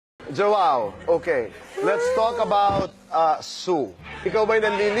Joao, okay. Let's talk about Sue. Ikaw ba'y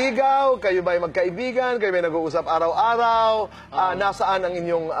nanliligaw? Kayo ba'y magkaibigan? Kayo ba'y nag-uusap araw-araw? Nasaan ang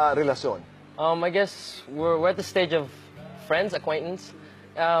inyong relasyon? I guess we're at the stage of friends, acquaintance.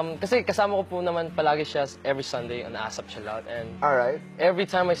 Kasi kasama ko po naman palagi siya every Sunday, on-ASAP siya lahat. And Alright. every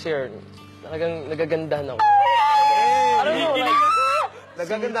time I see her, talagang nagagandahan ako. I don't know, like...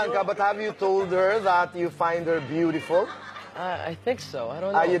 Nagagandahan ka, but have you told her that you find her beautiful? I think so. I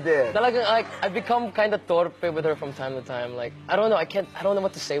don't know. You did? Talagang, like, I become kind of torpe with her from time to time. Like, I don't know. I don't know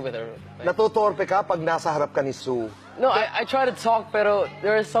what to say with her. Like, Natutorpe ka pag nasa harap ka ni Sue? no, I try to talk, pero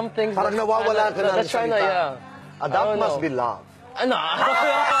there are some things... Parang nawawala ka na ng trying to, salita. yeah. That must be love. No,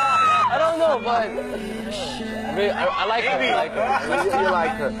 I don't know, but... I like her. I like her. You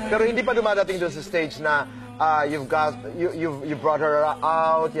like her. Pero hindi pa dumadating doon sa stage na you brought her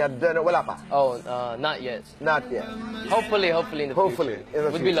out, you had dinner, wala pa? Oh, not yet. Not yet. Hopefully in the future. In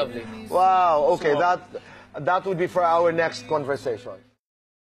the Would future. be lovely. Wow, okay, that would be for our next conversation.